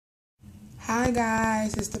Hi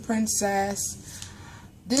guys, it's the princess.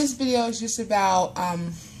 This video is just about I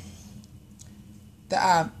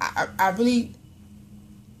really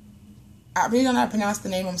don't know how to pronounce the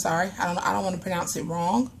name. I'm sorry. I don't want to pronounce it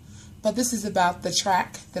wrong. But this is about the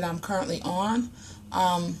track that I'm currently on.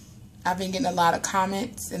 I've been getting a lot of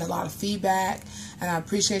comments and a lot of feedback, and I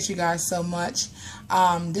appreciate you guys so much.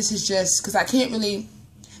 This is just because I can't really.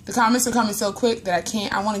 The comments are coming so quick that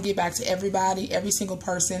I want to get back to everybody, every single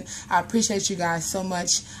person. I appreciate you guys so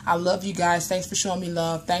much. I love you guys. Thanks for showing me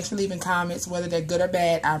love. Thanks for leaving comments, whether they're good or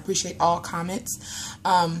bad. I appreciate all comments.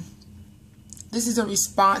 This is a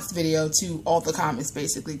response video to all the comments,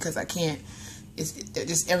 basically, because I can't.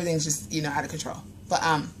 Everything's just out of control. But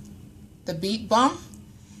the beat bump.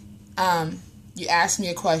 You asked me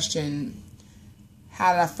a question.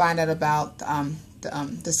 How did I find out about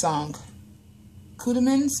the song?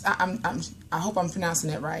 Kutimans, I hope I'm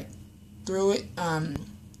pronouncing it right. Through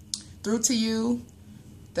to You,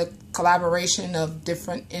 the collaboration of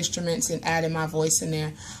different instruments and adding my voice in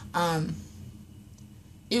there.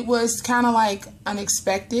 It was kind of like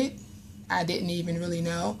unexpected. I didn't even really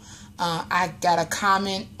know. I got a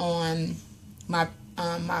comment on my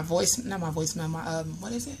what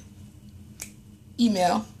is it?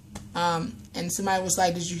 Email, and somebody was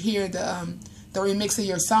like, "Did you hear the remix of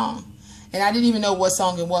your song?" And I didn't even know what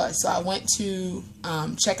song it was. So I went to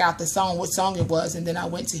check out the song, what song it was. And then I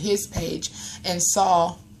went to his page and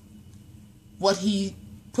saw what he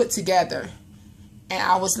put together. And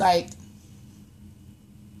I was like,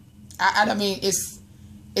 I mean,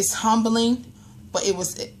 it's humbling, but it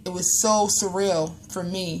was so surreal for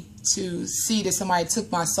me to see that somebody took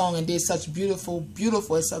my song and did such beautiful,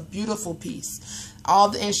 it's a beautiful piece. All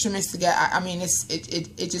the instruments together. I mean,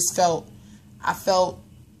 it just felt, I felt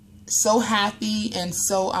so happy and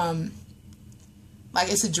so like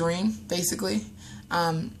it's a dream, basically.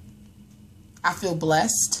 I feel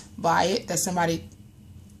blessed by it that somebody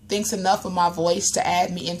thinks enough of my voice to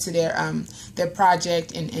add me into their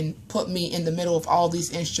project and put me in the middle of all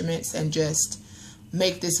these instruments and just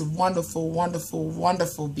make this wonderful, wonderful,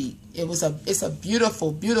 wonderful beat. It's a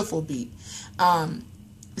beautiful, beautiful beat.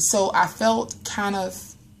 So I felt kind of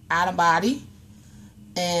out of body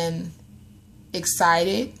and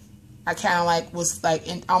excited. I kind of was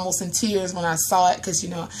almost in tears when I saw it, because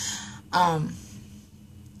I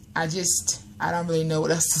don't really know what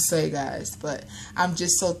else to say, guys, but I'm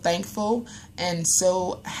just so thankful and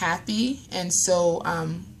so happy and so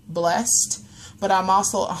blessed. But I'm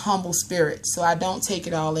also a humble spirit, so I don't take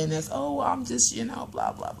it all in as, oh, I'm just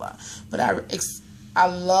blah blah blah. But I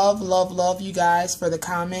love you guys for the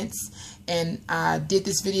comments, and I did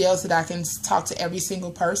this video so that I can talk to every single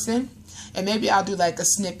person. And maybe I'll do like a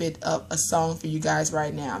snippet of a song for you guys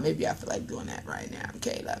right now. Maybe I feel like doing that right now.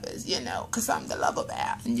 Okay, lovers, because I'm the lover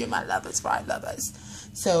bear and you're my lovers, right, lovers?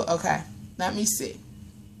 So, okay, let me see.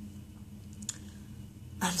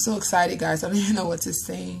 I'm so excited, guys. I don't even know what to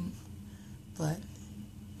sing. But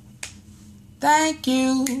thank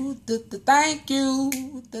you, thank you,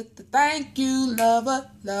 thank you, lovers.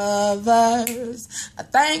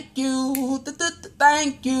 Thank you,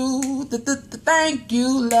 thank you, thank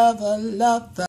you, lover.